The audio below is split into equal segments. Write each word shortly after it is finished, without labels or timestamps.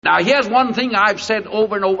Now, here's one thing I've said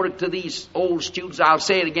over and over to these old students. I'll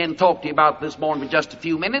say it again, talk to you about this morning for just a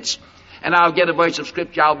few minutes, and I'll get a verse of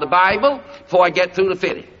Scripture out of the Bible before I get through the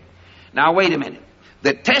fitting. Now, wait a minute.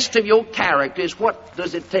 The test of your character is what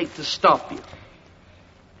does it take to stop you.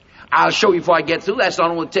 I'll show you before I get through. That's not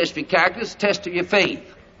only the test of your character, it's the test of your faith.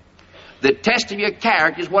 The test of your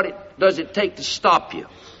character is what does it take to stop you.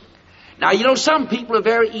 Now, you know, some people are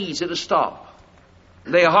very easy to stop.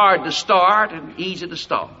 They're hard to start and easy to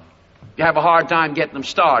stop. You have a hard time getting them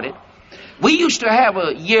started. We used to have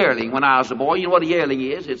a yearling when I was a boy. You know what a yearling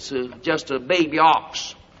is? It's just a baby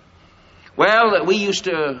ox. Well, we used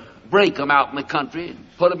to break them out in the country and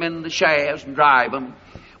put them in the shafts and drive them,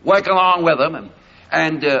 work along with them.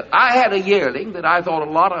 And I had a yearling that I thought a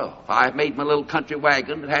lot of. I made my little country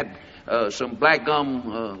wagon that had some black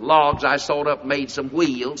gum logs I sawed up, made some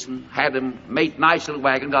wheels, and had them made a nice little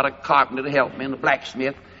wagon, got a carpenter to help me and a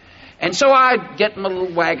blacksmith. And so I'd get my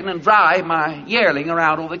little wagon and drive my yearling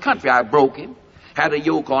around over the country. I broke him, had a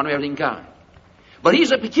yoke on him, everything kind. But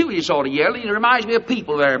he's a peculiar sort of yearling. He reminds me of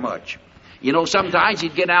people very much. You know, sometimes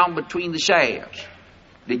he'd get down between the shafts.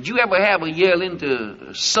 Did you ever have a yearling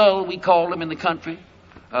to sull, we called him in the country?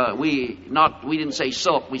 We didn't say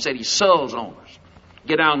sulk, we said he sulls on us.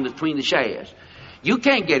 Get down between the shafts. You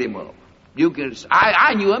can't get him up.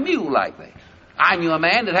 I knew a mule like that. I knew a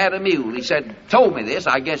man that had a mule. He told me this,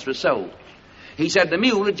 I guess for so. He said the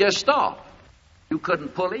mule would just stop. You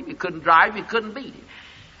couldn't pull him, you couldn't drive him, you couldn't beat him.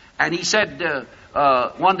 And he said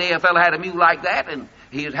one day a fellow had a mule like that, and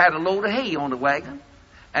he had a load of hay on the wagon.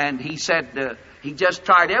 And he said he just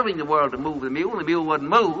tried everything in the world to move the mule wouldn't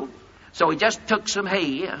move. So he just took some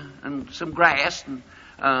hay and some grass and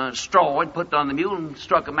straw and put it on the mule and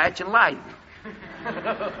struck a match and lighted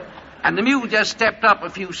it. And the mule just stepped up a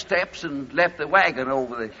few steps and left the wagon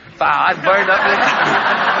over the fire and burned up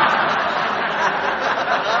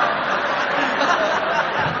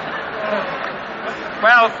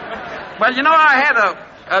Well, you know, I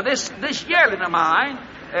had this yearling of mine.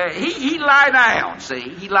 He lie down, see?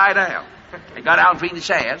 He lie down. He got out between the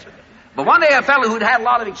shafts. But one day a fellow who'd had a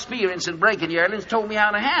lot of experience in breaking yearlings told me how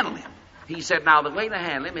to handle him. He said, now, the way to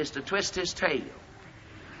handle him is to twist his tail.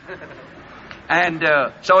 And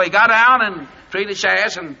so he got down and between the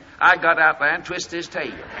shafts, and I got out there and twisted his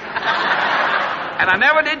tail. And I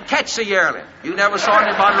never did catch the yearling. You never saw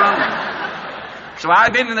anybody run. So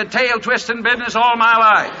I've been in the tail twisting business all my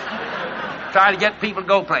life, trying to get people to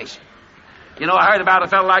go places. You know, I heard about a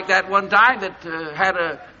fellow like that one time that had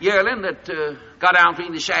a yearling that got down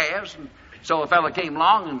between the shafts. And so a fellow came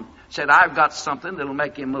along and said, I've got something that'll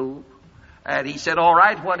make him move. And he said, all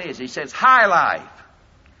right, what is it? He says, High Life.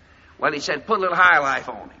 Well, he said, put a little High Life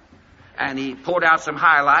on him. And he poured out some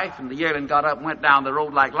High Life, and the yearling got up and went down the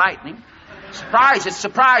road like lightning. It's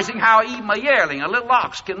surprising how even a yearling, a little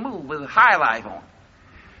ox, can move with High Life on him.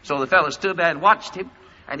 So the fellow stood there and watched him,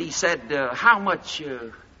 and he said, how much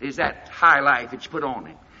is that High Life that you put on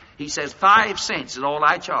him? He says, 5 cents is all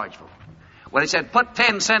I charge for it. Well, he said, put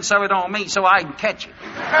 10 cents of it on me so I can catch it.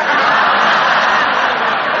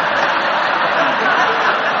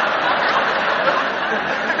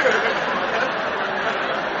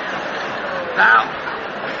 Now,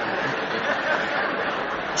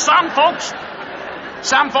 some folks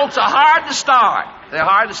are hard to start. They're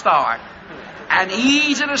hard to start. And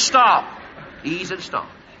easy to stop. Easy to stop.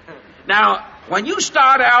 Now, when you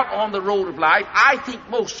start out on the road of life, I think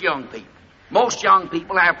most young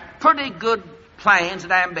people have pretty good plans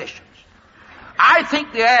and ambitions. I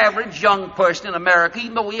think the average young person in America,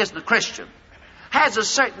 even though he isn't a Christian, has a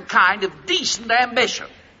certain kind of decent ambition.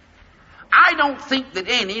 I don't think that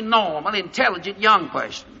any normal, intelligent young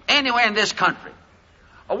person anywhere in this country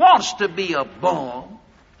wants to be a bum,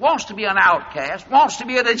 wants to be an outcast, wants to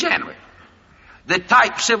be a degenerate. The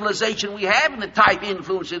type civilization we have and the type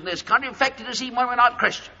influences in this country affected us even when we're not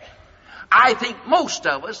Christians. I think most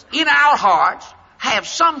of us, in our hearts, have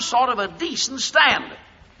some sort of a decent standard.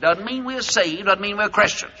 Doesn't mean we're saved, doesn't mean we're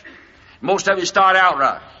Christians. Most of you start out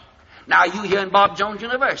right. Now, you here in Bob Jones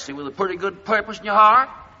University with a pretty good purpose in your heart.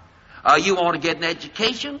 You want to get an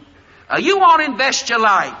education. You want to invest your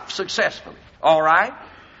life successfully. All right?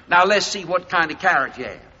 Now, let's see what kind of character you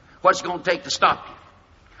have. What's it going to take to stop you?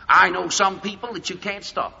 I know some people that you can't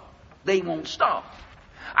stop. They won't stop.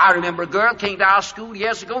 I remember a girl came to our school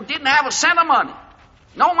years ago, didn't have a cent of money.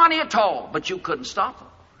 No money at all, but you couldn't stop her.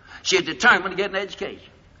 She was determined to get an education.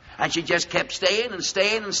 And she just kept staying and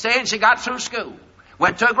staying and staying. She got through school.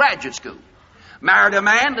 Went to a graduate school. Married a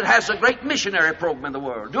man that has a great missionary program in the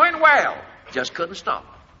world. Doing well. Just couldn't stop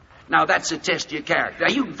her. Now, that's a test of your character.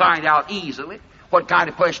 Now, you can find out easily what kind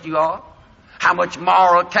of person you are. how much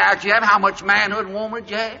moral character you have, how much manhood and womanhood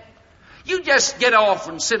you have. You just get off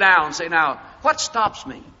and sit down and say, now, what stops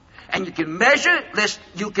me? And you can measure this,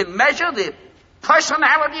 you can measure the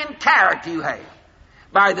personality and character you have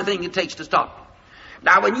by the thing it takes to stop you.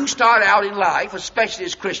 Now, when you start out in life, especially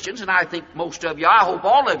as Christians, and I think most of you, I hope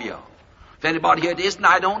all of you are. If anybody here isn't,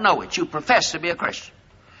 I don't know it. You profess to be a Christian.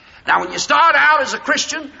 Now, when you start out as a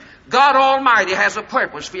Christian, God Almighty has a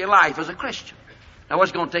purpose for your life as a Christian. Now,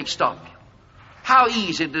 what's it going to take to stop you? How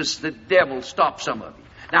easy does the devil stop some of you?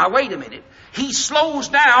 Now, wait a minute. He slows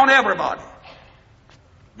down everybody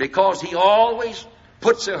because he always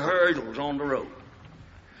puts the hurdles on the road.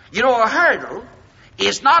 You know, a hurdle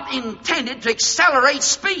is not intended to accelerate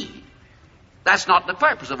speed. That's not the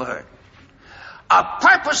purpose of a hurdle. A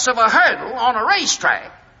purpose of a hurdle on a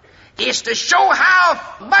racetrack is to show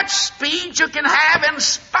how much speed you can have in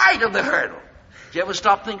spite of the hurdle. Did you ever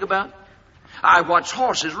stop and think about it? I watch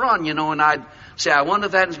horses run, you know, and I'd say, I wonder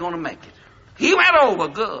if that is going to make it. He went over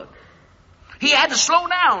good. He had to slow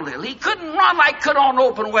down a little. He couldn't run like he could on an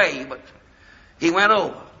open way, but he went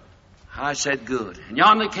over. I said, good. And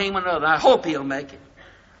yonder came another. I hope he'll make it.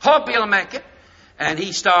 Hope he'll make it. And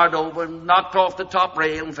he started over and knocked off the top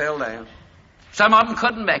rail and fell down. Some of them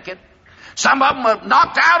couldn't make it. Some of them were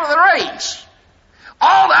knocked out of the race.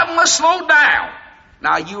 All of them were slowed down.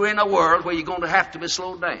 Now, you're in a world where you're going to have to be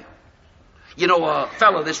slowed down. You know, a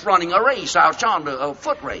fellow that's running a race out yonder, a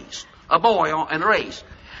foot race, a boy in a race.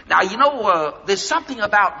 Now, you know, there's something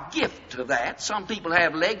about gift to that. Some people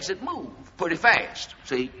have legs that move pretty fast.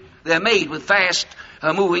 See, they're made with fast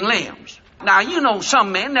moving limbs. Now, you know,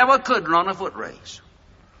 some men never could run a foot race.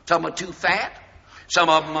 Some are too fat. Some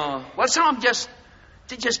of them, some of them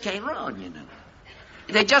they just can't run, you know.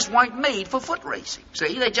 They just weren't made for foot racing.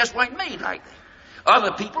 See, they just weren't made like that.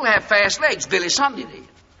 Other people have fast legs. Billy Sunday did.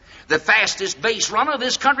 The fastest base runner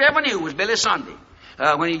this country ever knew was Billy Sunday,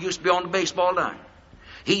 when he used to be on the baseball diamond.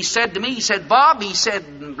 He said to me, he said, Bob, he said,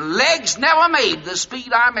 legs never made the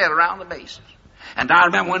speed I made around the bases. And I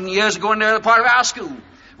remember when years ago in the other part of our school,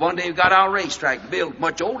 one day we got our racetrack built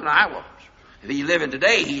much older than I was. If he living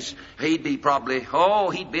today, he'd be probably,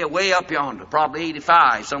 he'd be way up yonder, probably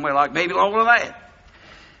 85, somewhere like, maybe longer than that.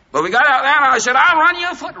 But we got out there and I said, I'll run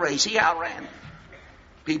you a foot race. He outran me.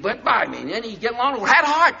 People went by me and then he'd get along. Had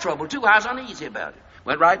heart trouble too. I was uneasy about it.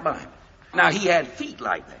 Went right by me. Now, he had feet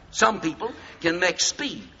like that. Some people can make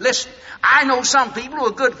speed. Listen, I know some people who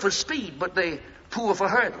are good for speed, but they're poor for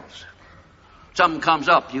hurdles. Something comes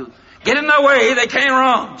up, you get in their way, they can't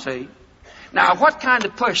run, see? Now, what kind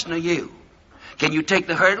of person are you? Can you take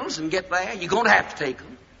the hurdles and get there? You're going to have to take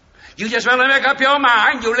them. You just really make up your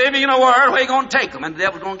mind. You're living in a world where you're going to take them, and the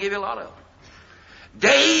devil's going to give you a lot of them.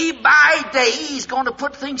 Day by day, he's going to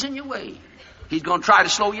put things in your way. He's going to try to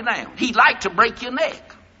slow you down. He'd like to break your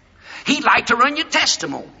neck. He'd like to ruin your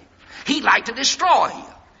testimony. He'd like to destroy you.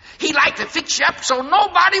 He'd like to fix you up so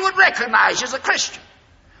nobody would recognize you as a Christian.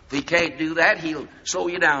 If he can't do that, he'll slow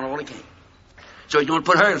you down all he can. So he's going to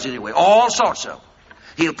put hurdles in your way, all sorts of them.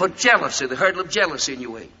 He'll put jealousy, the hurdle of jealousy in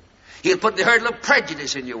your way. He'll put the hurdle of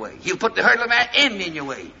prejudice in your way. He'll put the hurdle of envy in your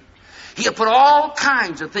way. He'll put all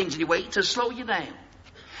kinds of things in your way to slow you down.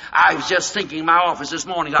 I was just thinking in my office this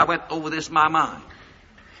morning, I went over this in my mind.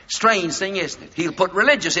 Strange thing, isn't it? He'll put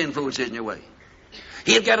religious influences in your way.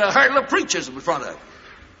 He'll get a hurdle of preachers in front of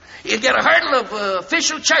you. He'll get a hurdle of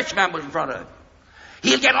official church members in front of you.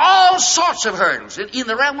 He'll get all sorts of hurdles in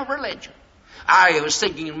the realm of religion. I was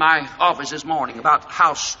thinking in my office this morning about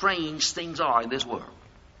how strange things are in this world.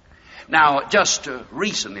 Now, just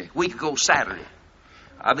recently, a week ago Saturday,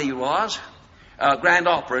 I believe it was, Grand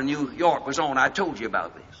Opera in New York was on. I told you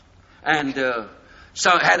about this. And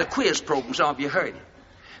so it had a quiz program. Some of you heard it.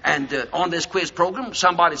 And on this quiz program,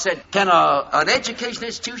 somebody said, can an education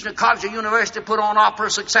institution, a college or university put on opera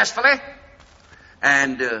successfully?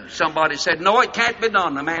 And somebody said, no, it can't be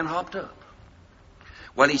done. The man hopped up.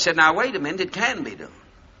 Well, he said, now, wait a minute, it can be done.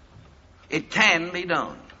 It can be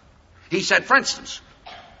done. He said, for instance,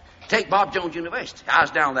 take Bob Jones University. I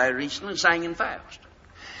was down there recently and sang in Faust.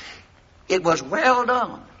 It was well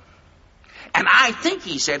done. And I think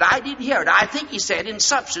he said, I didn't hear it, I think he said in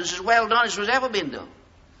substance as well done as was ever been done.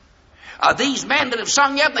 These men that have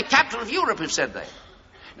sung yet in the capital of Europe have said that.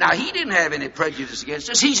 Now, he didn't have any prejudice against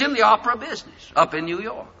us. He's in the opera business up in New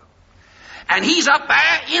York. And he's up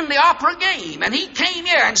there in the opera game. And he came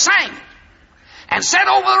here and sang it. And said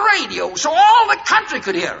over the radio so all the country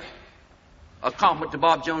could hear it. A compliment to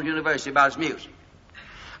Bob Jones University about his music.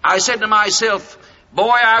 I said to myself, boy,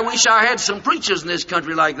 I wish I had some preachers in this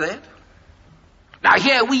country like that. Now,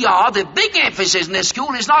 here we are. The big emphasis in this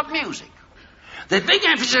school is not music. The big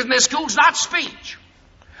emphasis in this school is not speech.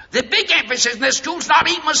 The big emphasis in this school is not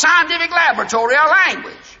even a scientific laboratory or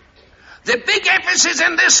language. The big emphasis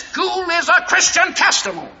in this school is a Christian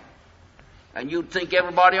testimony. And you'd think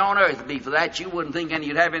everybody on earth would be for that. You wouldn't think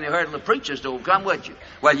you'd have any hurdle of preachers to overcome, would you?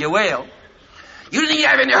 Well, you will. You didn't think you'd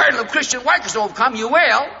have any hurdle of Christian workers to overcome, you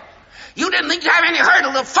will. You didn't think you'd have any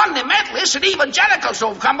hurdle of fundamentalists and evangelicals to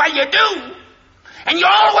overcome, well, you do. And you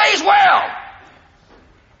always will.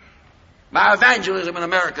 My evangelism in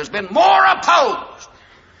America has been more opposed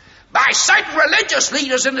by certain religious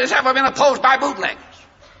leaders than it's ever been opposed by bootleggers.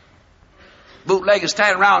 Bootleggers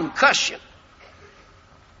stand around and cuss you.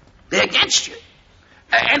 They're against you.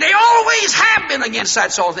 And they always have been against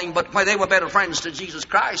that sort of thing, but they were better friends to Jesus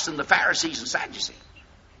Christ than the Pharisees and Sadducees.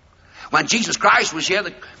 When Jesus Christ was here,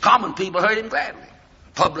 the common people heard him gladly.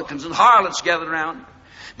 Publicans and harlots gathered around.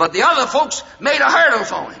 But the other folks made a hurdle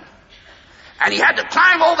for him. And he had to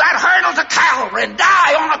climb over that hurdle to Calvary and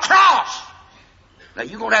die on a cross. Now,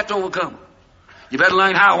 you're going to have to overcome it. You better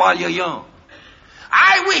learn how while you're young.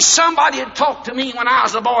 I wish somebody had talked to me when I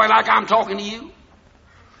was a boy like I'm talking to you.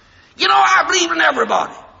 You know, I believe in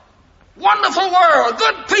everybody. Wonderful world,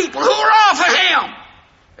 good people, who are all for him.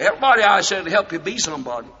 Everybody, I said, to help you be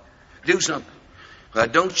somebody. Do something.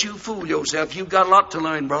 But don't you fool yourself. You've got a lot to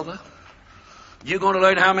learn, brother. You're going to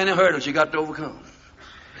learn how many hurdles you got to overcome.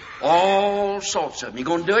 All sorts of them. You're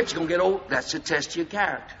going to do it, you're going to get over. That's a test of your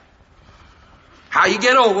character. How you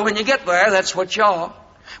get over when you get there, that's what you are.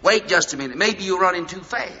 Wait just a minute. Maybe you're running too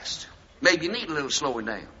fast. Maybe you need a little slowing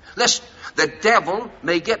down. Listen, the devil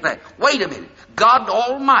may get that. Wait a minute. God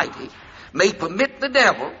Almighty may permit the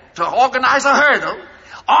devil to organize a hurdle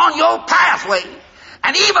on your pathway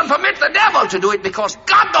and even permit the devil to do it because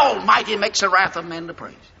God Almighty makes the wrath of men to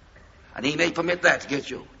praise. And he may permit that to get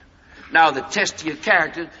you over. Now, the test of your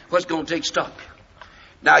character, what's going to take stop you?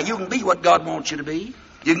 Now, you can be what God wants you to be.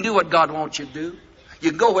 You can do what God wants you to do. You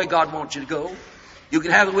can go where God wants you to go. You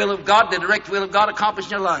can have the will of God, the direct will of God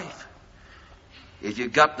accomplished in your life. If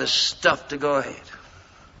you've got the stuff to go ahead.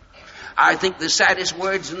 I think the saddest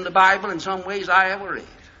words in the Bible in some ways I ever read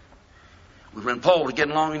was when Paul was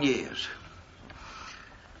getting along in years.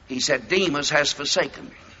 He said, Demas has forsaken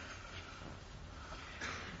me.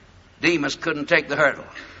 Demas couldn't take the hurdle.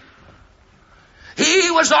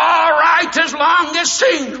 He was all right as long as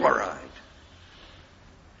things were right.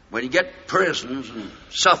 When you get prisons and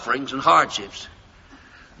sufferings and hardships,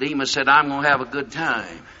 Demas said, I'm going to have a good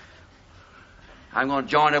time. I'm going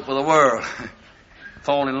to join up with the world,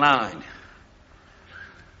 fall in line.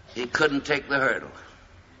 He couldn't take the hurdle.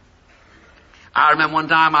 I remember one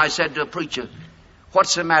time I said to a preacher,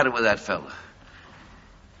 what's the matter with that fella?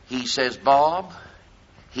 He says, Bob,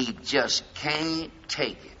 he just can't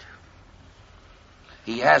take it.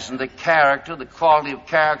 He hasn't the character, the quality of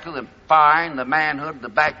character, the spine, the manhood, the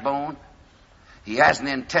backbone. He hasn't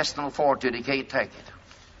the intestinal fortitude. He can't take it.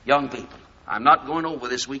 Young people, I'm not going over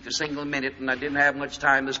this week a single minute, and I didn't have much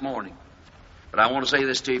time this morning. But I want to say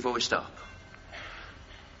this to you before we stop.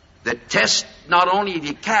 The test not only of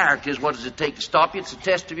your character is what does it take to stop you, it's a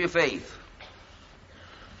test of your faith.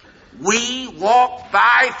 We walk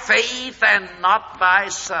by faith and not by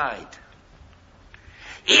sight.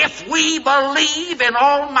 If we believe in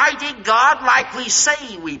Almighty God like we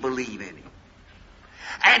say we believe in Him,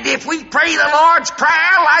 and if we pray the Lord's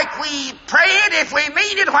Prayer like we pray it, if we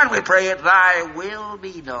mean it when we pray it, Thy will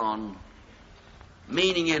be done,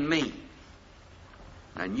 meaning in me,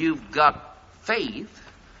 and you've got faith,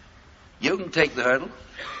 you can take the hurdle.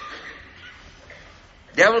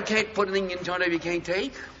 Devil can't put anything into it you can't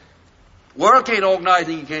take. World can't organize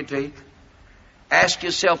anything you can't take. Ask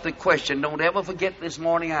yourself the question, don't ever forget this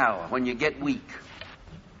morning hour when you get weak,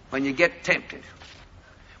 when you get tempted,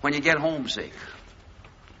 when you get homesick,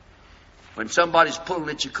 when somebody's pulling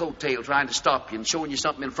at your coattail trying to stop you and showing you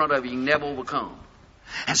something in front of you never overcome.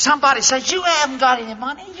 And somebody says, you haven't got any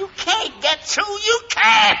money, you can't get through, you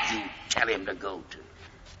can't. You tell him to go to.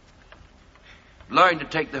 Learn to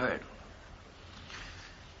take the hurdle.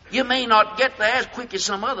 You may not get there as quick as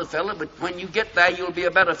some other fella, but when you get there, you'll be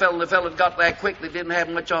a better fellow than the fellow that got there quick that didn't have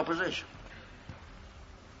much opposition.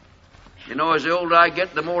 You know, as the older I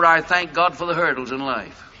get, the more I thank God for the hurdles in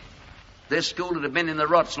life. This school would have been in the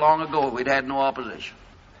ruts long ago if we'd had no opposition.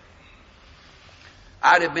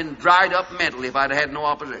 I'd have been dried up mentally if I'd had no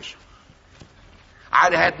opposition.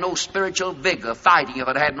 I'd have had no spiritual vigor fighting if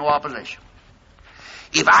I'd had no opposition.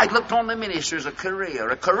 If I'd looked on the ministry as a career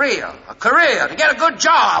to get a good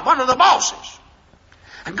job under the bosses,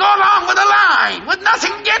 and go along with the line, with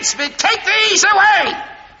nothing against me, take the easy way,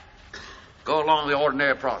 go along the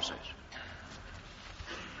ordinary process,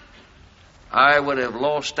 I would have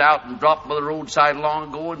lost out and dropped by the roadside long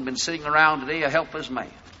ago and been sitting around today a helpless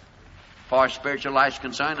man. far as spiritual life's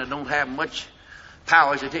concerned, I don't have much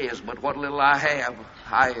power as it is, but what little I have,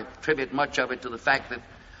 I attribute much of it to the fact that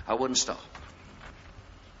I wouldn't stop.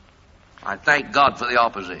 I thank God for the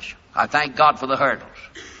opposition. I thank God for the hurdles.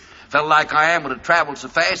 A fellow like I am would have traveled so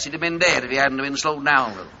fast he'd have been dead if he hadn't been slowed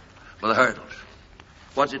down a little for the hurdles.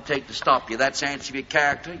 What does it take to stop you? That's the answer of your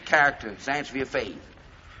character. Character is the answer of your faith.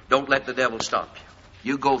 Don't let the devil stop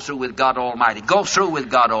you. You go through with God Almighty. Go through with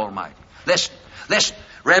God Almighty. Listen.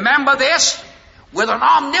 Remember this. With an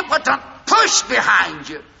omnipotent push behind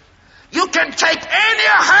you, you can take any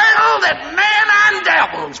hurdle that man and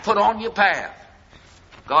devils put on your path.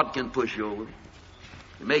 God can push you over.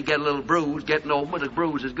 You may get a little bruise getting over, but a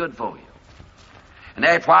bruise is good for you. And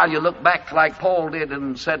after a while you look back like Paul did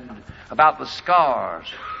and said about the scars,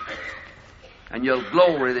 and you'll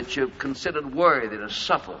glory that you've considered worthy to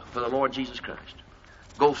suffer for the Lord Jesus Christ.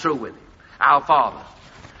 Go through with it. Our Father,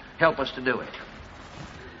 help us to do it.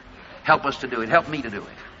 Help us to do it. Help me to do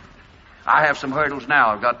it. I have some hurdles now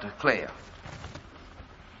I've got to clear.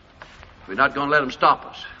 We're not going to let them stop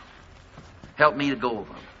us. Help me to go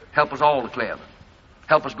over them. Help us all to clear them.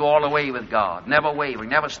 Help us go all the way with God. Never wavering,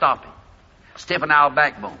 never stopping. Stiffen our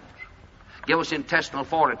backbones. Give us intestinal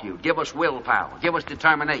fortitude. Give us willpower. Give us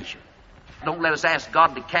determination. Don't let us ask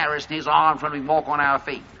God to carry us in His arms when we walk on our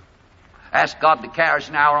feet. Ask God to carry us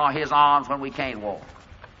in His arms when we can't walk.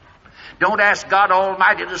 Don't ask God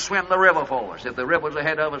Almighty to swim the river for us. If the river's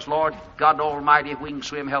ahead of us, Lord, God Almighty, if we can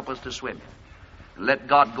swim, help us to swim it. Let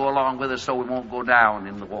God go along with us so we won't go down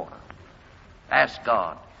in the water. Ask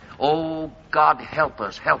God. Oh, God, help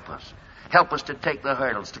us, help us. Help us to take the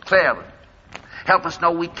hurdles, to clear them. Help us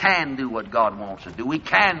know we can do what God wants us to do. We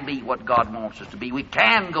can be what God wants us to be. We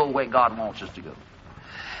can go where God wants us to go.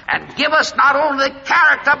 And give us not only the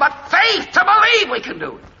character, but faith to believe we can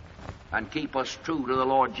do it. And keep us true to the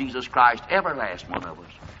Lord Jesus Christ, every last one of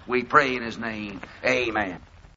us. We pray in His name. Amen.